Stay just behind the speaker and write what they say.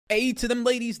Hey to them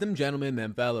ladies, them gentlemen,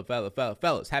 them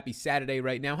fellas. Happy Saturday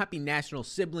right now. Happy National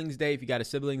Siblings Day. If you got a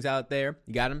siblings out there,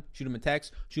 you got them, shoot them a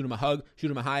text, shoot them a hug, shoot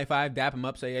them a high five, dap them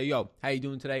up, say, hey, yo, how you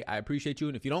doing today? I appreciate you.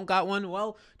 And if you don't got one,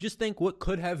 well, just think what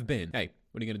could have been. Hey,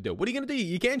 what are you going to do? What are you going to do?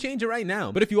 You can't change it right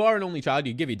now. But if you are an only child,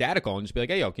 you give your dad a call and just be like,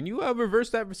 hey, yo, can you reverse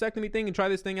that vasectomy thing and try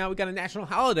this thing out? We got a national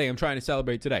holiday I'm trying to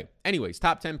celebrate today. Anyways,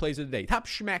 top 10 plays of the day. Top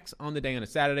schmacks on the day on a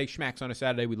Saturday. Schmacks on a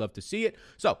Saturday. We'd love to see it.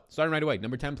 So, starting right away.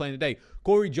 Number 10 play of the day.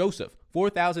 Corey Joseph.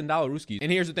 $4,000 Ruskies.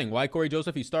 And here's the thing. Why Corey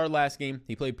Joseph? He started last game.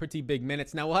 He played pretty big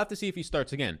minutes. Now, we'll have to see if he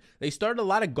starts again. They started a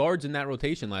lot of guards in that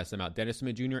rotation last time out. Dennis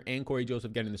Smith Jr. and Corey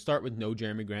Joseph getting the start with no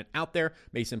Jeremy Grant out there.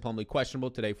 Mason Plumlee questionable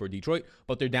today for Detroit.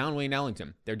 But they're down Wayne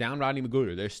Ellington. They're down Rodney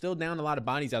Magruder. They're still down a lot of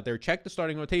bodies out there. Check the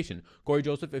starting rotation. Corey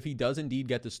Joseph, if he does indeed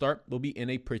get the start, will be in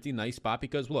a pretty nice spot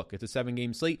because, look, it's a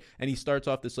 7-game slate, and he starts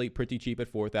off the slate pretty cheap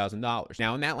at $4,000.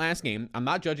 Now, in that last game, I'm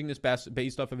not judging this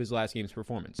based off of his last game's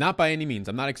performance. Not by any means.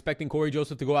 I'm not expecting Corey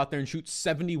Joseph to go out there and shoot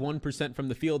 71% from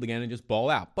the field again and just ball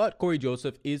out. But Corey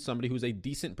Joseph is somebody who's a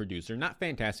decent producer. Not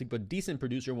fantastic, but decent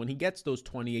producer when he gets those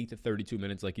 28 to 32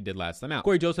 minutes like he did last time out.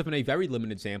 Corey Joseph in a very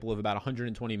limited sample of about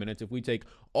 120 minutes. If we take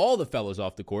all the fellas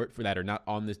off the court for that are not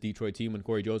on this Detroit team when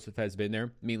Corey Joseph has been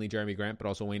there, mainly Jeremy Grant, but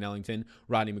also Wayne Ellington,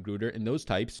 Rodney Magruder, and those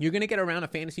types, you're going to get around a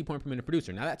fantasy point per minute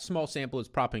producer. Now, that small sample is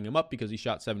propping him up because he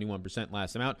shot 71%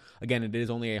 last time out. Again, it is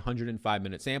only a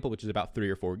 105-minute sample, which is about 3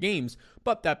 or 4 games.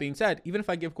 But that being said, even if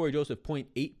I give Corey Joseph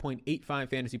 0.85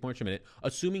 fantasy points per minute,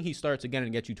 assuming he starts again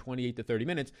and gets you 28 to 30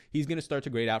 minutes, he's going to start to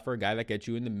grade out for a guy that gets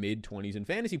you in the mid-20s in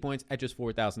fantasy points at just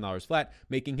 $4,000 flat,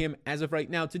 making him, as of right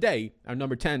now today, our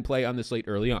number 10 play on the slate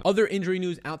early on. Other injury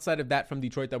news outside of that from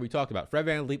Detroit that we talked about. Fred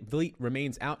VanVleet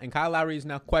remains out, and Kyle Lowry is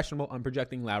now questionable. I'm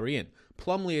projecting Lowry in.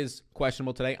 Plumlee is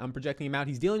questionable today. I'm projecting him out.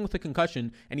 He's dealing with a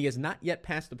concussion, and he has not yet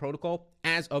passed the protocol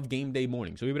as of game day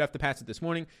morning. So we would have to pass it this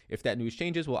morning. If that news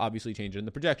changes, we'll obviously change it in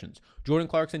the projections. Jordan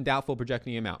Clarkson, doubtful,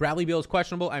 projecting him out. Bradley Beal is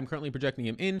questionable. I'm currently projecting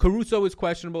him in. Caruso is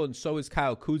questionable, and so is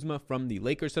Kyle Kuzma from the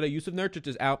Lakers today. Yusuf Nurkic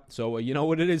is out. So you know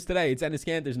what it is today. It's Enes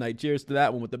Kanter's night. Cheers to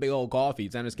that one with the big old coffee.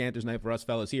 It's Enes Kanter's night for us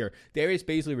fellas here. Darius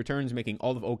Bazley returns, making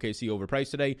all of OKC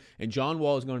overpriced today. And John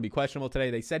Wall is going to be questionable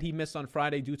today. They said he missed on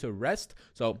Friday due to rest.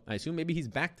 So I assume maybe he's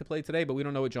back to play today, but we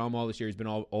don't know what John Wall this year. He's been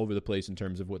all over the place in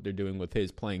terms of what they're doing with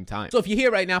his playing time. So if you're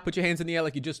here right now, put your hands in the air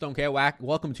like you just don't care.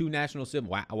 Welcome to National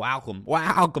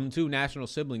to National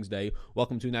Siblings Day.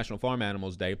 Welcome to National Farm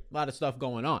Animals Day. A lot of stuff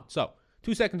going on. So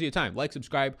 2 seconds of your time. Like,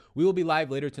 subscribe. We will be live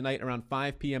later tonight around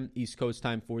 5 p.m. East Coast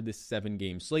time for this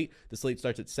 7-game slate. The slate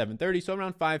starts at 7:30, so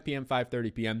around 5 p.m.,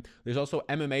 5:30 p.m. There's also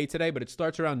MMA today, but it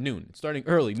starts around noon. It's starting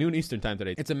early, noon Eastern time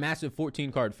today. It's a massive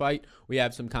 14-card fight. We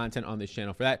have some content on this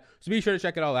channel for that, so be sure to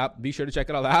check it all out. Be sure to check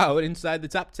it all out. Inside the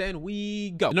top 10,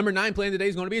 we go. The number 9 play of the day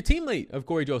is going to be a teammate of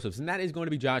Corey Joseph's, and that is going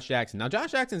to be Josh Jackson. Now,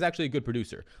 Josh Jackson is actually a good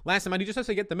producer. Last time out, he just has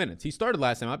to get the minutes. He started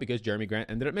last time out because Jeremy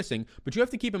Grant ended up missing, but you have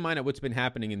to keep in mind at what's been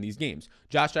happening in these games.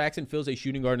 Josh Jackson fills a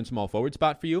shooting guard and small forward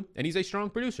spot for you, and he's a strong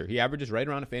producer. He averages right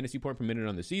around a fantasy point per minute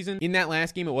on the season. In that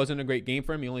last game, it wasn't a great game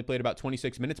for him. He only played about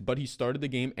 26 minutes, but he started the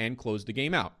game and closed the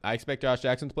game out. I expect Josh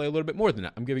Jackson to play a little bit more than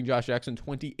that. I'm giving Josh Jackson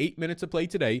 28 minutes of play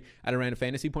today at around a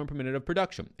fantasy point per minute of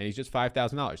production, and he's just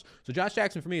 $5,000. So Josh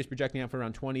Jackson for me is projecting out for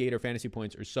around 28 or fantasy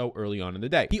points or so early on in the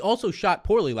day. He also shot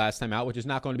poorly last time out, which is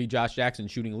not going to be Josh Jackson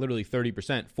shooting literally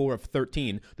 30%, 4 of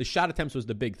 13. The shot attempts was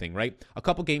the big thing, right? A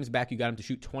couple games back, you got him to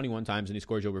shoot 21 times, and he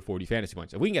scores over 40 fantasy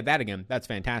points. If we can get that again, that's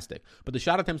fantastic. But the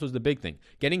shot attempts was the big thing.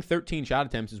 Getting 13 shot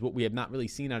attempts is what we have not really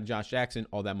seen out of Josh Jackson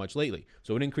all that much lately.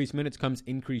 So with increased minutes comes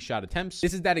increased shot attempts.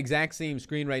 This is that exact same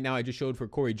screen right now I just showed for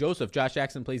Corey Joseph. Josh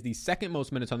Jackson plays the second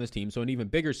most minutes on this team, so an even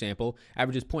bigger sample,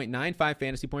 averages 0.95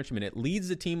 fantasy points per minute, leads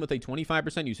the team with a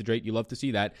 25% usage rate. You love to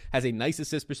see that. Has a nice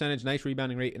assist percentage, nice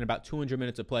rebounding rate, and about 200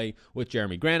 minutes of play with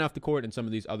Jeremy Grant off the court and some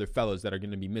of these other fellows that are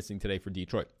going to be missing today for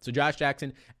Detroit. So Josh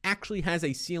Jackson actually has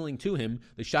a ceiling to him.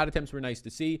 The shot attempts were nice to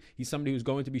see. He's somebody who's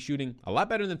going to be shooting a lot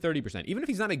better than 30%. Even if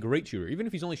he's not a great shooter, even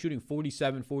if he's only shooting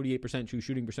 47, 48% true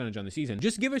shooting percentage on the season,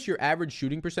 just give us your average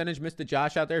shooting percentage, Mr.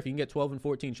 Josh out there. If you can get 12 and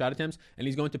 14 shot attempts, and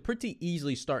he's going to pretty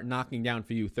easily start knocking down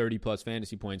for you 30 plus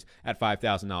fantasy points at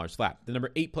 $5,000 flat. The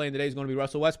number 8 play in the day is going to be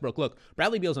Russell Westbrook. Look,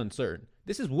 Bradley Beal's uncertain.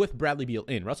 This is with Bradley Beal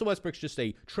in. Russell Westbrook's just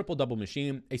a triple-double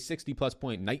machine, a 60-plus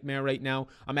point nightmare right now.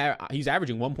 He's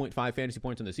averaging 1.5 fantasy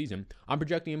points in the season. I'm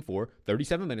projecting him for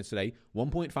 37 minutes today,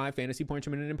 1.5 fantasy points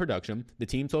per minute in production. The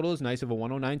team total is nice of a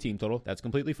 109 team total. That's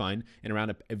completely fine. And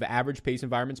around an average pace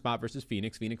environment spot versus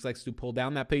Phoenix. Phoenix likes to pull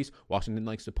down that pace. Washington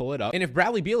likes to pull it up. And if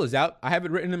Bradley Beal is out, I have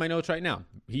it written in my notes right now.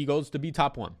 He goes to be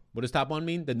top 1. What does top 1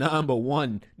 mean? The number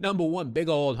one big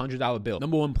old $100 bill.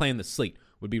 Number 1 play in the slate.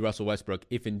 would be Russell Westbrook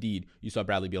if indeed you saw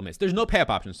Bradley Beal miss. There's no pay-up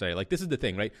options today. Like, this is the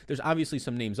thing, right? There's obviously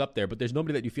some names up there, but there's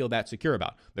nobody that you feel that secure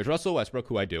about. There's Russell Westbrook,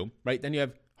 who I do, right? Then you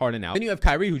have Harden out. Then you have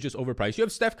Kyrie, who's just overpriced. You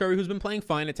have Steph Curry, who's been playing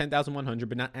fine at 10,100,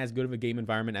 but not as good of a game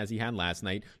environment as he had last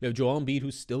night. You have Joel Embiid,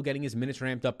 who's still getting his minutes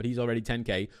ramped up, but he's already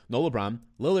 10K. No LeBron.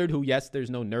 Lillard, who, yes,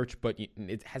 there's no Nurch, but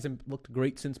it hasn't looked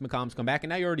great since McCollum's come back. And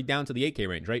now you're already down to the 8K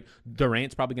range, right?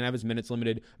 Durant's probably going to have his minutes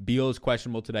limited. Beal is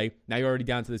questionable today. Now you're already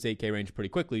down to this 8K range pretty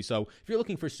quickly. So if you're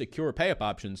looking for secure pay-up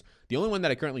options, the only one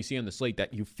that I currently see on the slate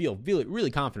that you feel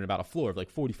really confident about a floor of like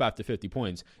 45 to 50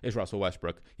 points is Russell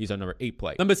Westbrook. He's our number 8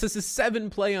 play. Number 6 is 7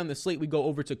 play on the slate. We go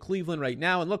over to Cleveland right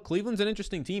now. And look, Cleveland's an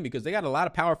interesting team because they got a lot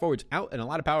of power forwards out and a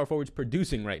lot of power forwards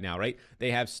producing right now, right?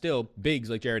 They have still bigs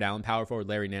like Jared Allen, power forward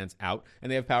Larry Nance out, and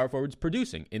they have power forwards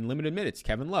producing in limited minutes,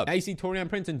 Kevin Love. Now you see Taurean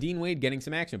Prince and Dean Wade getting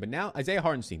some action, but now Isaiah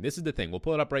Hartenstein, this is the thing. We'll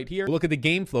pull it up right here. We'll look at the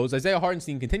game flows. Isaiah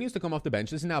Hartenstein continues to come off the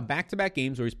bench. This is now back-to-back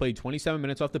games where he's played 27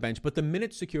 minutes off the bench, but the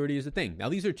minute security is the thing. Now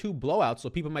these are 2 blowouts, so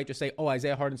people might just say, oh,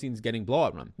 Isaiah Hartenstein's getting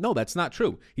blowout run. No, that's not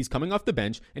true. He's coming off the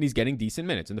bench and he's getting decent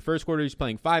minutes. In the first quarter, he's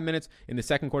playing 5 minutes. In the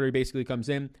second quarter, he basically comes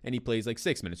in and he plays like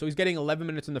 6 minutes. So he's getting 11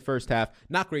 minutes in the first half.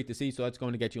 Not great to see, so that's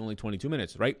going to get you only 22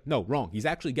 minutes, right? No, wrong. He's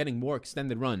actually getting more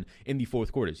extended run in the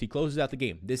fourth quarters. He closes out the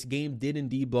game. This game did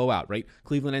indeed blow out, right?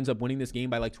 Cleveland ends up winning this game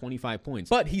by like 25 points.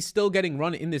 But he's still getting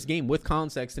run in this game with Colin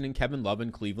Sexton and Kevin Love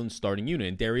and Cleveland's starting unit.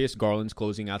 And Darius Garland's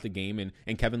closing out the game,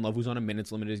 and Kevin Love, who's on a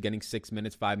minutes limit, is getting 6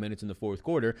 minutes, 5 minutes in the fourth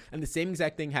quarter. And the same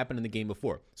exact thing happened in the game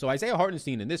before. So Isaiah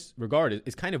Hartenstein in this regard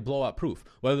is kind of blowout proof.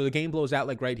 Whether the game blows out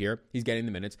like right here, he's getting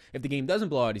the minutes. If the game doesn't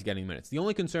blow out, he's getting minutes. The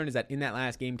only concern is that in that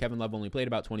last game, Kevin Love only played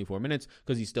about 24 minutes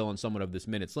because he's still on somewhat of this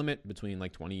minutes limit between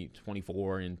like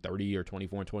 24 and 30 or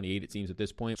 24 and 28, it seems at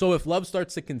this point. So if Love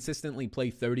starts to consistently play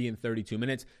 30 and 32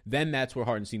 minutes, then that's where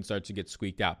Hartenstein starts to get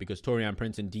squeaked out because Taurean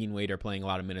Prince and Dean Wade are playing a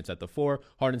lot of minutes at the 4.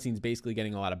 Hartenstein's basically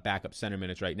getting a lot of backup center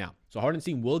minutes right now. So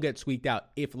Hartenstein will get squeaked out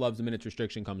if Love's minutes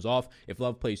restriction comes off. If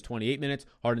Love plays 28 minutes,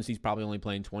 Hartenstein's probably only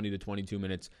playing 20 to 22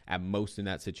 minutes at most in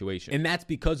that situation. And that's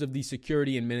because of the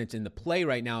security and minutes in the play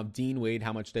right now of Dean Wade,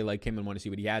 how much they like him and want to see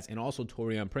what he has, and also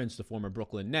Taurean Prince, the former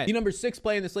Brooklyn Net. The number 6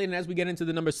 play in the slate, and as we get into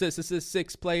the number 6, this is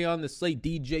 6 play on the slate.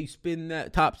 DJ spin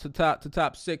that top to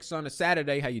top 6 on a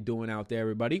Saturday. How you doing out there,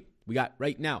 everybody? We got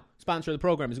right now, sponsor of the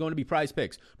program is going to be Prize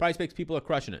Picks. Prize Picks, people are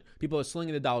crushing it. People are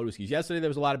slinging the dollar rooskies. Yesterday, there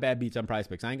was a lot of bad beats on Prize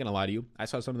Picks. I ain't going to lie to you. I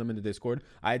saw some of them in the Discord.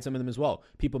 I had some of them as well.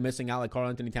 People missing out like Karl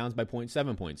Anthony Towns by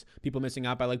 0.7 points. People missing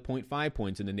out by like 0.5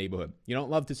 points in the neighborhood. You don't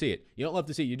love to see it. You don't love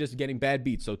to see it. You're just getting bad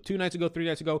beats. So 2 nights ago, 3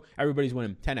 nights ago, everybody's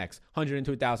winning 10x, $100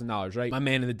 into $1,000, right? My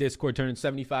man in the Discord turning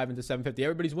 75 into 750.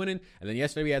 Everybody's winning. And then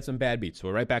yesterday, we had some bad beats. So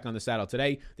we're right back on the saddle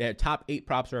today. They had top 8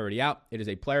 props are already out. It is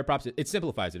a player props. It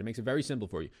simplifies it. It makes it very simple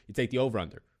for you. You take the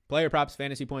over-under. Player props,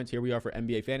 fantasy points. Here we are for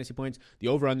NBA fantasy points. The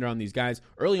over-under on these guys.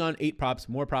 Early on, 8 props,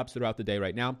 more props throughout the day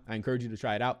right now. I encourage you to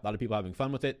try it out. A lot of people having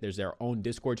fun with it. There's their own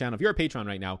Discord channel. If you're a patron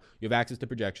right now, you have access to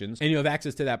projections, and you have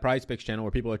access to that Prize Picks channel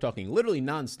where people are talking literally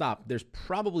nonstop. There's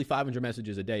probably 500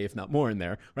 messages a day, if not more in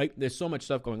there, right? There's so much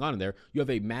stuff going on in there. You have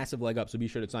a massive leg up, so be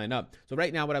sure to sign up. So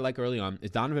right now, what I like early on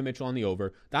is Donovan Mitchell on the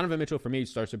over. Donovan Mitchell, for me,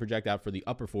 starts to project out for the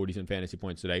upper 40s in fantasy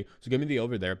points today. So give me the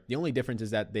over there. The only difference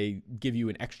is that they give you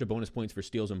an extra bonus points for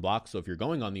steals and blocks. So if you're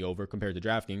going on the over compared to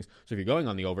DraftKings. So if you're going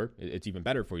on the over, it's even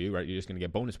better for you, right? You're just going to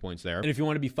get bonus points there. And if you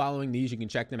want to be following these, you can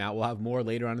check them out. We'll have more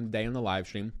later on in the day on the live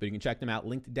stream, but you can check them out.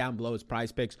 Linked down below is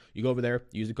Prize Picks. You go over there,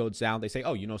 use the code SAL. They say,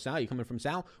 oh, you know Sal, you coming from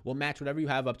Sal? We'll match whatever you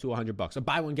have up to $100. So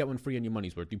buy one, get one free on your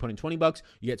money's worth. You put in $20,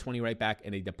 you get 20 right back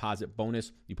and a deposit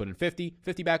bonus. You put in 50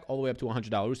 back all the way up to $100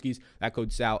 Rooskies. That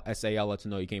code SAL, S-A-L, lets them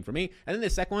know you came from me. And then the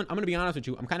second one, I'm going to be honest with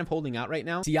you, I'm kind of holding out right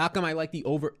now. Siakam, I like the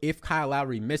over if Kyle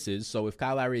Lowry misses. So if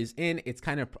Kyle Lowry is in, it's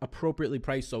kind of appropriately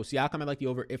priced. So Siakam, I like the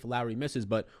over if Lowry misses,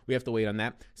 but we have to wait on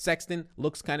that. Sexton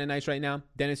looks kind of nice right now.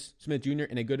 Dennis Smith Jr.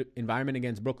 in a good environment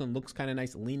against Brooklyn looks kind of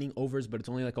nice, leaning overs, but it's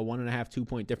only like a 1.5, 2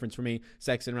 point difference for me.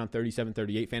 Sexton around 37,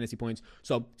 38 fantasy points.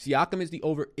 So Siakam is the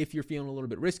over if you're feeling a little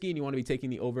bit risky and you want to be taking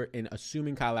the over and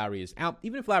assuming Kyle Lowry is out.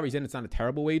 Even if Lowry's in, it's not a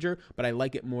terrible wager, but I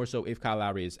like it more so if Kyle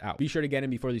Lowry is out. Be sure to get in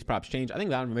before these props change. I think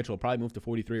Donovan Mitchell will probably move to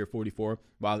 43 or 44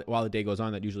 while the day goes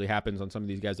on. That usually happens on some of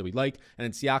these guys that we like. And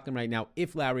then Siakam right now,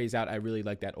 if Lowry is out, I really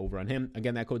like that over on him.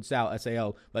 Again, that code SAL,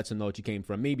 S-A-L, lets them know what you came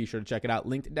from me. Be sure to check it out.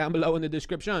 Linked down below in the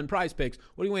description. Prize Picks.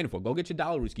 What are you waiting for? Go get your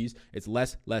dollar Rooskies. It's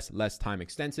less time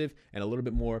extensive and a little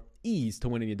bit more ease to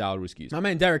winning the dollar Ruskies. My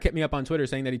man Derek hit me up on Twitter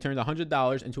saying that he turned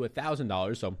 $100 into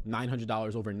 $1,000, so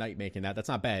 $900 overnight making that. That's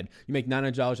not bad. You make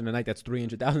 $900 in a night, that's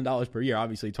 $300,000 per year.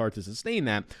 Obviously, it's hard to sustain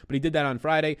that, but he did that on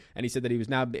Friday, and he said that he was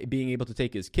now being able to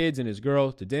take his kids and his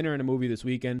girl to dinner and a movie this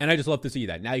weekend, and I just love to see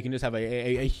that. Now you can just have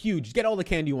a huge, get all the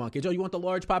candy you want, kids. Oh, you want the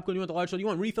large popcorn? You want the large soda? You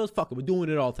want refills? Fuck it, we're doing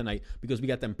it all tonight because we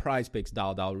got them Prize Picks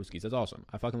dollar Ruskies. That's awesome.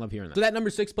 I fucking love hearing that. So that number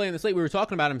 6 play in the slate, we were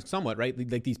talking about him somewhat, right?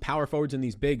 Like these power forwards and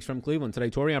these bigs from Cleveland today.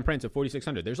 Taurean Prince at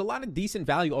 4,600. There's a lot of decent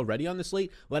value already on the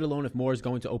slate, let alone if more is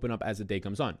going to open up as the day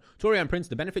comes on. Taurean Prince,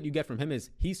 the benefit you get from him is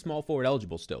he's small forward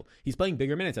eligible still. He's playing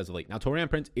bigger minutes as of late. Now, Taurean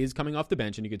Prince is coming off the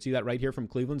bench, and you can see that right here from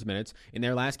Cleveland's minutes. In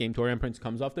their last game, Taurean Prince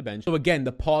comes off the bench. So again,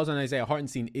 the pause on Isaiah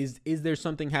Hartenstein, is there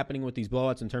something happening with these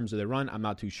blowouts in terms of their run? I'm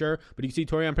not too sure, but you can see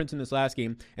Taurean Prince in this last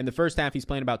game. In the first half, he's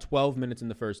playing about 12 minutes in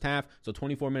the first half, so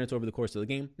 24 minutes over the course of the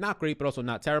game. Not great, but also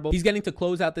not terrible. He's getting to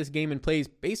close out this game and plays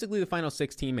basically the final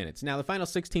 16 minutes. Now, the final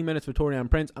 16 minutes for Taurean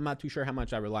Prince, I'm not too sure how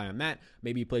much I rely on that.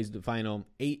 Maybe he plays the final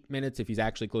 8 minutes if he's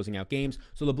actually closing out games.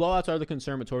 So the blowouts are the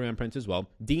concern with Taurean Prince as well.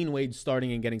 Dean Wade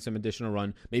starting and getting some additional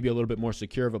run, maybe a little bit more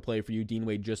secure of a play for you. Dean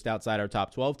Wade just outside our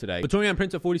top 12 today. But Taurean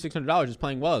Prince at $4,600 is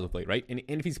playing well as of late, right? And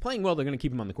if he's playing well, they're going to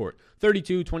keep him on the court.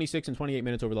 32, 26, and 28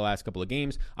 minutes over the last couple of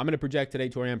games. I'm going to project today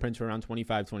Taurean Prince for around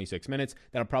 25, 26 minutes.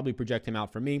 That'll probably project him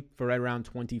out for me for right around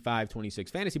 25,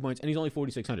 26 fantasy points, and he's only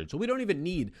 4,600. So we don't even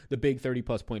need the big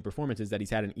 30-plus point performances that he's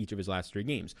had in each of his last 3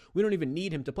 games. We don't even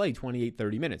need him to play 28,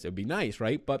 30 minutes. It would be nice,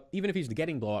 right? But even if he's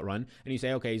getting blowout run, and you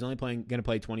say, okay, he's only going to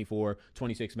play 24,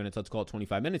 26 minutes, let's call it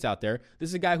 25 minutes out there, this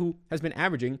is a guy who has been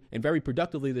averaging, and very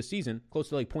productively this season, close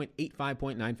to like 0.85,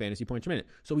 0.9 fantasy points per minute.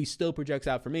 So he still projects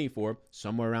out for me for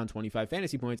somewhere around 25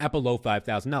 fantasy points at below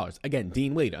 $5,000. Again,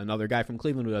 Dean Wade, another guy from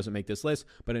Cleveland who doesn't make this list,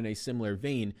 but in a similar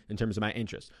vein in terms of my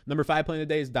interest. Number 5 play of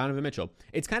the day is Donovan Mitchell.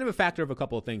 It's kind of a factor of a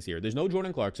couple of things here. There's no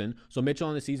Jordan Clarkson, so Mitchell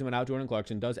on the season without Jordan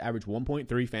Clarkson does average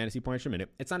 1.3 fantasy points per minute.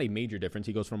 It's not a major difference.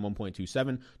 He goes from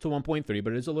 1.27 to 1.3,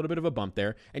 but it is a little bit of a bump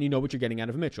there, and you know what you're getting out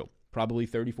of Mitchell. Probably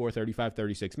 34, 35,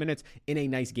 36 minutes in a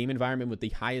nice game environment with the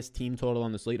highest team total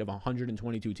on the slate of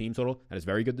 122 team total. That is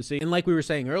very good to see. And like we were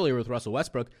saying earlier with Russell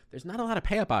Westbrook, there's not a lot of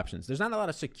pay-up options. There's not a lot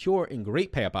of secure and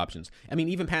great pay-up options. I mean,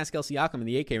 even Pascal Siakam in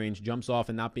the 8K range jumps off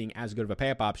and not being as good of a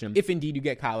pay-up option if indeed you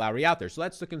get Kyle Lowry out there. So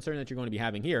that's the concern that you're going to be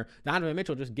having here. Donovan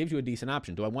Mitchell just gives you a decent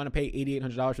option. Do I want to pay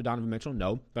 $8,800 for Donovan Mitchell?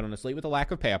 No. But on a slate with a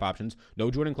lack of pay-up options,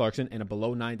 no Jordan Clarkson, and a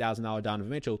below $9,000 Donovan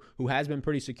Mitchell, who has been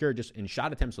pretty secure just in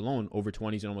shot attempts alone, over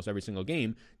 20s in almost every single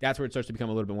game, that's where it starts to become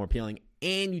a little bit more appealing.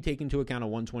 And you take into account a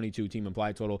 122 team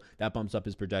implied total, that bumps up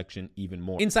his projection even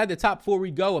more. Inside the top 4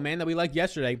 we go, a man that we liked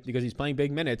yesterday because he's playing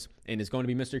big minutes, and is going to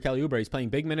be Mr. Kelly Oubre. He's playing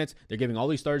big minutes. They're giving all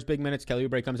these stars big minutes. Kelly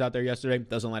Oubre comes out there yesterday,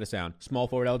 doesn't let us down. Small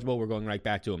forward eligible, we're going right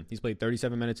back to him. He's played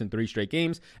 37 minutes in 3 straight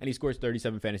games, and he scores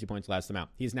 37 fantasy points last time out.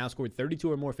 He has now scored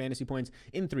 32 or more fantasy points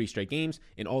in 3 straight games,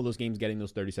 in all those games getting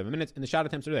those 37 minutes, and the shot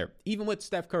attempts are there. Even with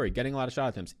Steph Curry getting a lot of shot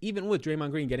attempts, even with Draymond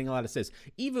Green getting a lot of assists,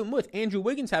 even with Andrew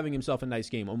Wiggins having himself a nice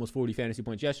game, almost 40 fantasy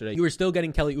points yesterday, you were still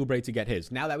getting Kelly Oubre to get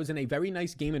his. Now that was in a very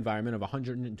nice game environment of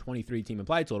 123 team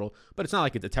implied total, but it's not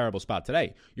like it's a terrible spot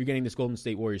today. You're getting this Golden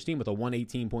State Warriors team with a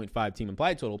 118.5 team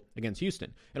implied total against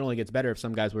Houston. It only gets better if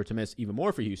some guys were to miss even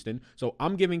more for Houston. So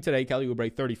I'm giving today Kelly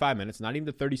Oubre 35 minutes, not even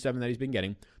the 37 that he's been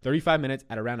getting, 35 minutes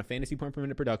at around a fantasy point per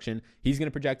minute production. He's going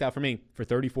to project out for me for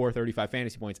 34, 35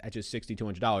 fantasy points at just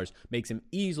 $6,200. Makes him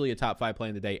easily a top 5 play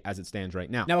in the day as it stands right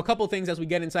now. Now, a couple things as we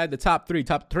get inside the top 3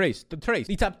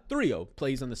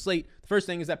 plays on the slate. The first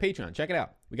thing is that Patreon. Check it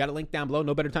out. We got a link down below.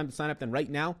 No better time to sign up than right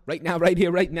now, right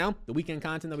here, right now. The weekend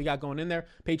content that we got going in there.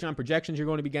 Patreon projections you're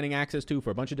going to be getting access to for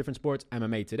a bunch of different sports.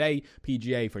 MMA today,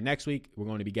 PGA for next week. We're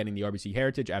going to be getting the RBC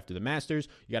Heritage after the Masters.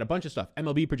 You got a bunch of stuff.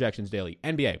 MLB projections daily.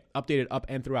 NBA, updated up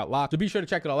and throughout lock. So be sure to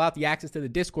check it all out. The access to the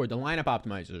Discord, the lineup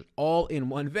optimizers, all in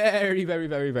one very, very,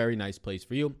 very, very nice place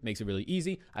for you. Makes it really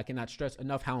easy. I cannot stress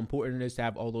enough how important it is to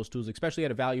have all those tools, especially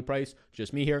at a value price.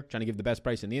 Just me here trying to give the best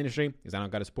price in the industry because I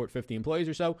don't got to support 50 employees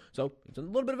or so. So it's a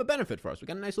little bit of a benefit for us. We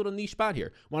got a nice little niche spot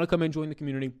here. Want to come and join the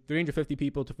community? 350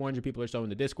 people to 400 people or so in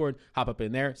the Discord. Hop up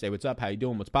in there, say what's up, how you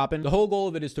doing, what's popping. The whole goal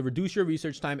of it is to reduce your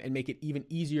research time and make it even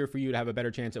easier for you to have a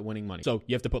better chance at winning money. So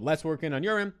you have to put less work in on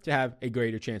your end to have a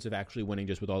greater chance of actually winning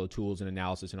just with all the tools and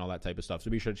analysis and all that type of stuff. So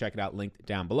be sure to check it out, linked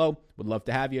down below. Would love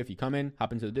to have you if you come in,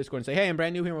 hop into the Discord and say, hey, I'm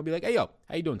brand new here. And we'll be like, hey, yo,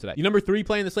 how you doing today? Your number 3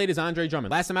 play in the slate is Andre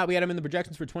Drummond. Last time out, we had him in the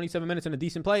projections for 27 minutes and a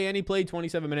decent play, and he played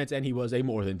 27 minutes, and he was a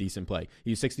more than decent play.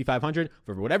 He was 6,500 for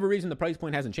For whatever reason, the price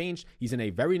point hasn't changed. He's in a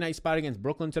very nice spot against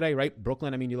Brooklyn today, right?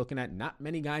 Brooklyn, I mean, you're looking at not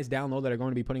many guys down low that are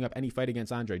going to be putting up any fight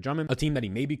against Andre Drummond, a team that he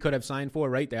maybe could have signed for,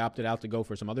 right? They opted out to go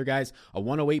for some other guys. A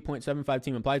 108.75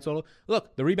 team implied total.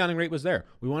 Look, the rebounding rate was there.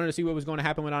 We wanted to see what was going to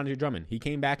happen with Andre Drummond. He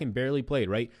came back and barely played,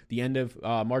 right? The end of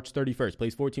March 31st,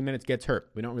 plays 14 minutes, gets hurt.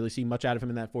 We don't really see much out of him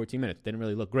in that 14 minutes. Didn't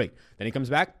really look great. Then he comes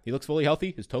back. He looks fully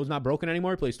healthy. His toe's not broken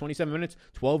anymore. He plays 27 minutes,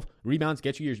 12 rebounds,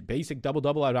 gets you your basic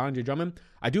double-double out of Andre Drummond.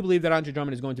 I do believe that Andre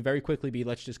Drummond is going to very quickly be,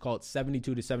 let's just call it $7,200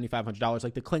 to $7,500,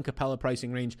 like the Clint Capella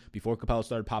pricing range before Capella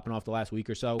started popping off the last week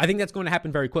or so. I think that's going to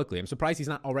happen very quickly. I'm surprised he's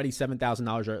not already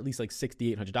 $7,000 or at least like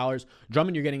 $6,800.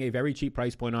 Drummond, you're getting a very cheap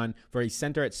price point on for a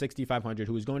center at $6,500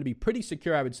 who is going to be pretty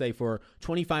secure, I would say, for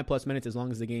 25 plus minutes as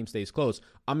long as the game stays close.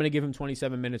 I'm going to give him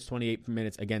 27 minutes, 28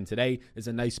 minutes again today. Is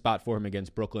a nice spot for him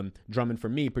against Brooklyn. Drummond, for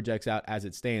me, projects out as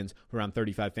it stands for around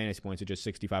 35 fantasy points at just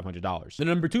 $6,500. The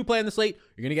number 2 play on the slate,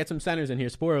 you're going to get some centers in here.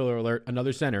 Spoiler alert,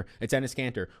 another center. It's Enes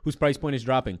Kanter, whose price point is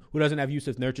dropping, who doesn't have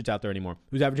Yusuf Nurkic out there anymore,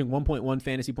 who's averaging 1.1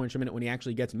 fantasy points per minute. When he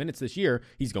actually gets minutes this year,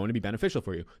 he's going to be beneficial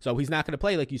for you. So he's not going to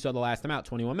play like you saw the last time out,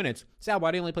 21 minutes. Sal,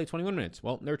 why did he only play 21 minutes?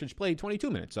 Well, Nurkic played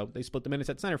 22 minutes, so they split the minutes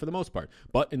at center for the most part.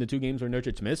 But in the 2 games where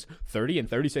Nurkic missed, 30 and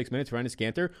 36 minutes for Enes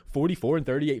Kanter, 44 and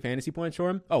 38 fantasy points for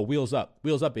him. Oh, wheels up,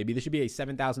 baby. This should be a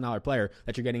 $7,000 player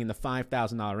that you're getting in the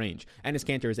 $5,000 range. Enes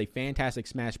Kanter is a fantastic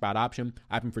smash spot option.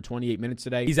 I have him for 28 minutes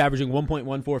today. He's averaging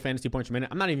 1.14 fantasy points per minute.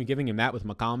 I'm not even giving him that with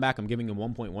McCollum back. I'm giving him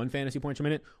 1.1 fantasy points per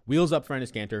minute. Wheels up for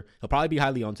Enes Kanter. He'll probably be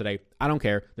highly owned today. I don't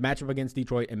care. The matchup against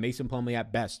Detroit and Mason Plumlee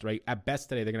at best, right? At best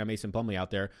today, they're going to have Mason Plumlee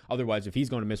out there. Otherwise, if he's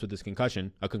going to miss with this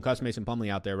concussion, a concussed Mason Plumlee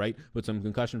out there, right? With some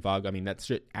concussion fog, I mean, that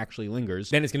shit actually lingers.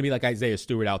 Then it's going to be like Isaiah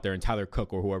Stewart out there and Tyler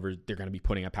Cook or whoever they're going to be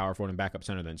putting at power forward and backup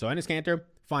center then. So Enes Kanter,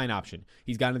 fine option.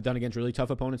 He's gotten it done against really tough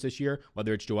opponents this year,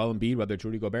 whether it's Joel Embiid, whether it's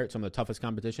Rudy Gobert, some of the toughest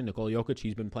competition, Nikola Jokic.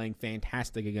 He's been playing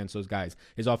fantastic against those guys.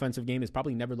 His offensive game has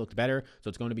probably never looked better, so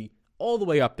it's going to be all the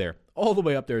way up there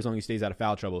as long as he stays out of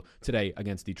foul trouble today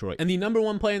against Detroit. And the number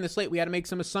 1 play in the slate, we had to make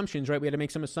some assumptions, right?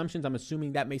 I'm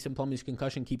assuming that Mason Plumlee's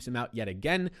concussion keeps him out yet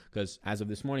again, because as of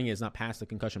this morning, he has not passed the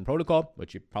concussion protocol,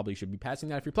 which you probably should be passing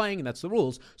that if you're playing, and that's the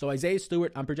rules. So Isaiah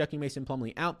Stewart, I'm projecting Mason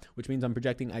Plumlee out, which means I'm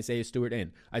projecting Isaiah Stewart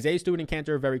in. Isaiah Stewart and Kanter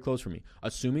are very close for me.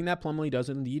 Assuming that Plumlee does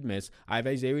indeed miss, I have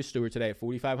Isaiah Stewart today at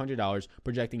 $4,500,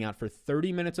 projecting out for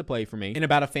 30 minutes of play for me in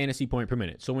about a fantasy point per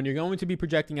minute. So when you're going to be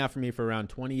projecting out for me for around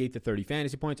 28 to 30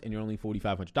 fantasy points and you're only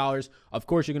 $4,500, of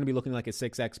course you're going to be looking like a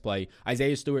 6x play.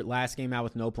 Isaiah Stewart last game out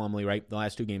with no Plumlee, right? The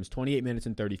last 2 games, 28 minutes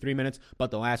and 33 minutes,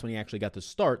 but the last one he actually got to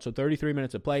start. So 33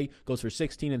 minutes of play, goes for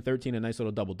 16 and 13, a nice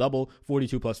little double-double,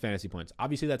 42 plus fantasy points.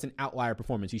 Obviously that's an outlier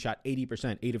performance. He shot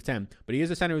 80%, 8 of 10, but he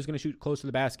is a center who's going to shoot close to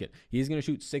the basket. He is going to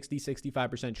shoot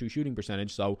 60-65% true shooting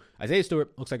percentage. So Isaiah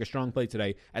Stewart looks like a strong play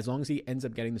today. As long as he ends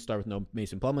up getting the start with no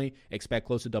Mason Plumlee, expect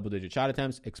close to double-digit shot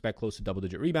attempts, expect close to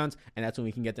double-digit rebounds, and that's when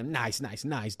we can get them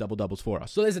nice double-doubles for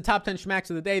us. So there's the top 10 schmacks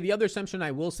of the day. The other assumption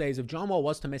I will say is if John Wall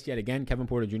was to miss yet again, Kevin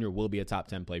Porter Jr. will be a top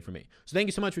 10 play for me. So thank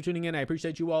you so much for tuning in. I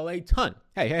appreciate you all a ton.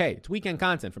 Hey, it's weekend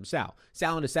content from Sal.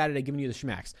 Sal on a Saturday giving you the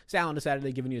schmacks. Sal on a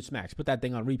Saturday giving you the smacks. Put that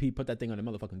thing on repeat. Put that thing on a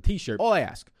motherfucking t-shirt. All I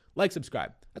ask, like,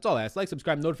 subscribe. That's all I ask. Like,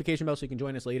 subscribe, notification bell so you can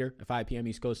join us later at 5 p.m.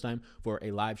 East Coast time for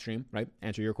a live stream, right?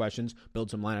 Answer your questions, build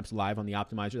some lineups live on the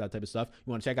optimizer, that type of stuff.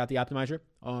 You want to check out the optimizer?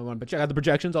 You want to check out the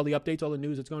projections, all the updates, all the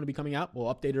news that's going to be coming out?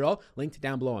 We'll update it all. Linked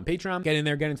down below on Patreon. Get in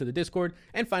there, get into the Discord,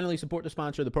 and finally support the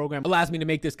sponsor of the program. Allows me to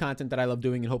make this content that I love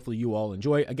doing, and hopefully you all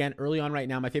enjoy. Again, early on right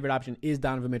now, my favorite option is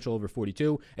Donovan Mitchell over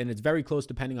 42, and it's very close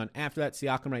depending on after that.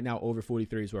 Siakam right now over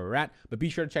 43 is where we're at, but be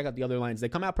sure to check out the other lines. They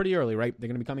come out pretty early, right? They're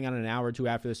going to be coming out in an hour or 2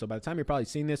 after this, so by the time you're probably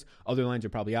seeing this, other lines are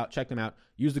probably out. Check them out.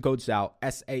 Use the code SAL,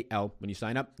 S-A-L, when you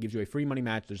sign up. It gives you a free money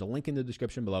match. There's a link in the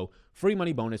description below. Free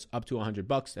money bonus up to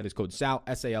 $100. That is code SAL,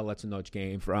 S-A-L. Let's know which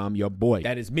game from your boy.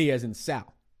 That is me as in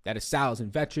Sal. That is Sal as in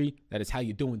Vetri. That is how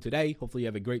you doing today. Hopefully you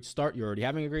have a great start. You're already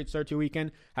having a great start to your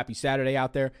weekend. Happy Saturday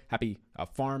out there. Happy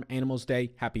Farm Animals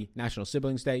Day. Happy National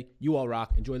Siblings Day. You all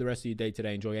rock. Enjoy the rest of your day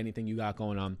today. Enjoy anything you got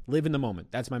going on. Live in the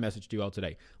moment. That's my message to you all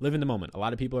today. Live in the moment. A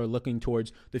lot of people are looking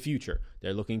towards the future.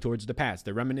 They're looking towards the past.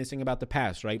 They're reminiscing about the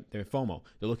past, right? They're FOMO.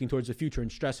 They're looking towards the future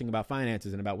and stressing about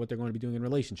finances and about what they're going to be doing in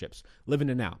relationships. Live in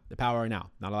the now. The power of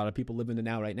now. Not a lot of people live in the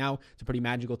now right now. It's a pretty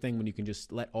magical thing when you can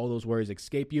just let all those worries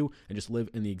escape you and just live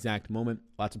in the exact moment.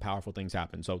 Lots of powerful things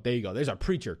happen. So there you go. There's our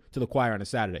preacher to the choir on a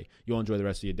Saturday. You all enjoy the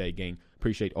rest of your day, gang.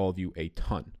 Appreciate all of you a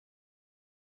ton.